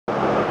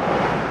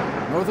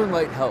Northern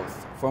Light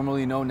Health,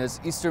 formerly known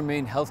as Eastern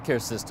Maine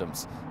Healthcare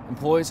Systems,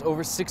 employs over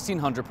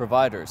 1,600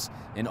 providers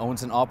and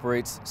owns and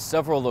operates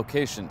several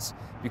locations,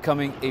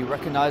 becoming a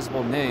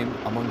recognizable name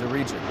among the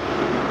region.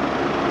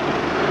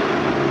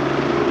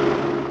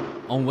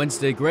 On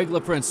Wednesday, Greg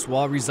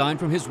LaFrancois resigned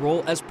from his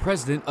role as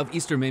president of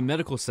Eastern Maine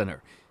Medical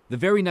Center. The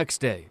very next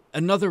day,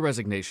 another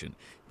resignation,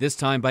 this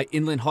time by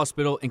Inland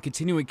Hospital and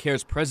Continuing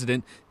Care's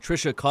president,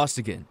 Tricia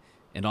Costigan.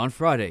 And on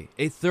Friday,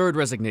 a third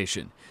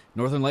resignation,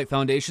 Northern Light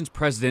Foundation's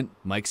president,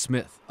 Mike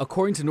Smith.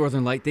 According to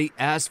Northern Light, they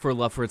asked for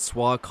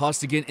LaFrancois,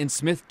 Costigan, and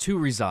Smith to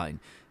resign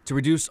to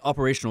reduce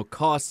operational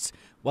costs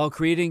while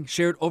creating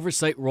shared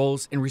oversight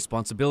roles and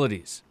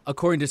responsibilities.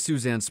 According to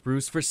Suzanne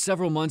Spruce, for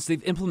several months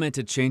they've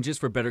implemented changes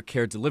for better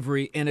care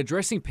delivery and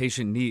addressing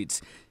patient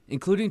needs,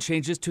 including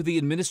changes to the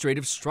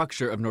administrative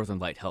structure of Northern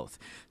Light Health,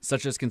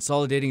 such as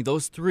consolidating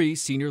those 3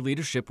 senior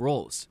leadership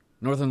roles.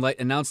 Northern Light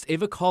announced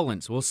Ava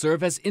Collins will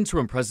serve as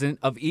interim president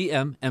of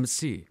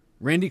EMMC.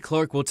 Randy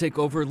Clark will take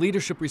over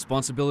leadership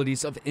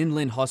responsibilities of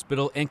Inland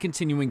Hospital and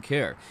Continuing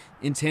Care,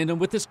 in tandem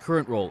with his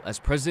current role as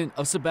president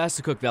of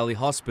Sebasticook Valley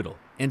Hospital.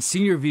 And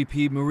Senior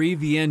VP Marie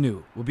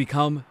Viennu will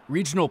become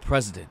regional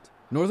president.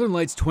 Northern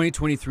Light's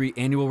 2023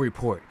 annual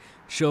report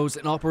shows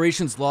an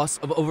operations loss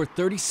of over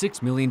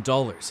 $36 million,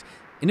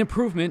 an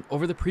improvement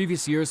over the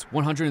previous year's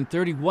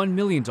 $131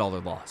 million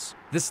loss.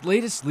 This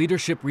latest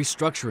leadership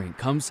restructuring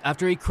comes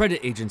after a credit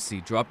agency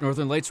dropped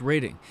Northern Light's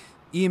rating,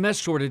 EMS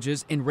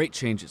shortages and rate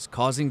changes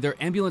causing their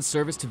ambulance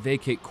service to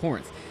vacate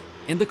Corinth,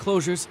 and the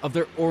closures of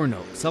their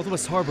Orono,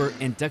 Southwest Harbor,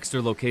 and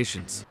Dexter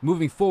locations.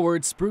 Moving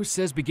forward, Spruce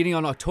says beginning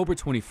on October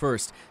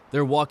 21st,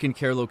 their walk-in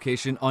care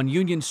location on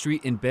Union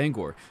Street in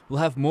Bangor will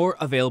have more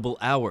available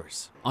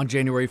hours. On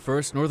January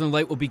 1st, Northern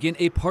Light will begin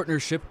a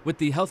partnership with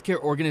the healthcare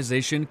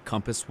organization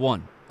Compass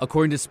One.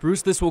 According to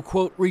Spruce, this will,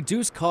 quote,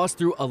 reduce costs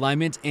through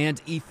alignment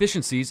and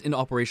efficiencies in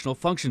operational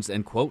functions,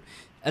 end quote,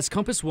 as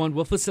Compass One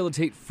will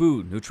facilitate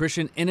food,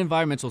 nutrition, and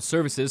environmental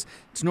services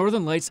to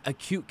Northern Light's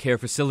acute care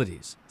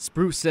facilities.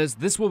 Spruce says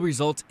this will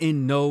result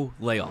in no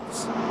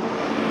layoffs.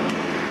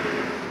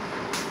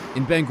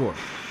 In Bangor,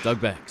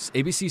 Doug Banks,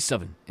 ABC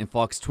 7 and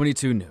Fox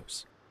 22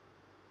 News.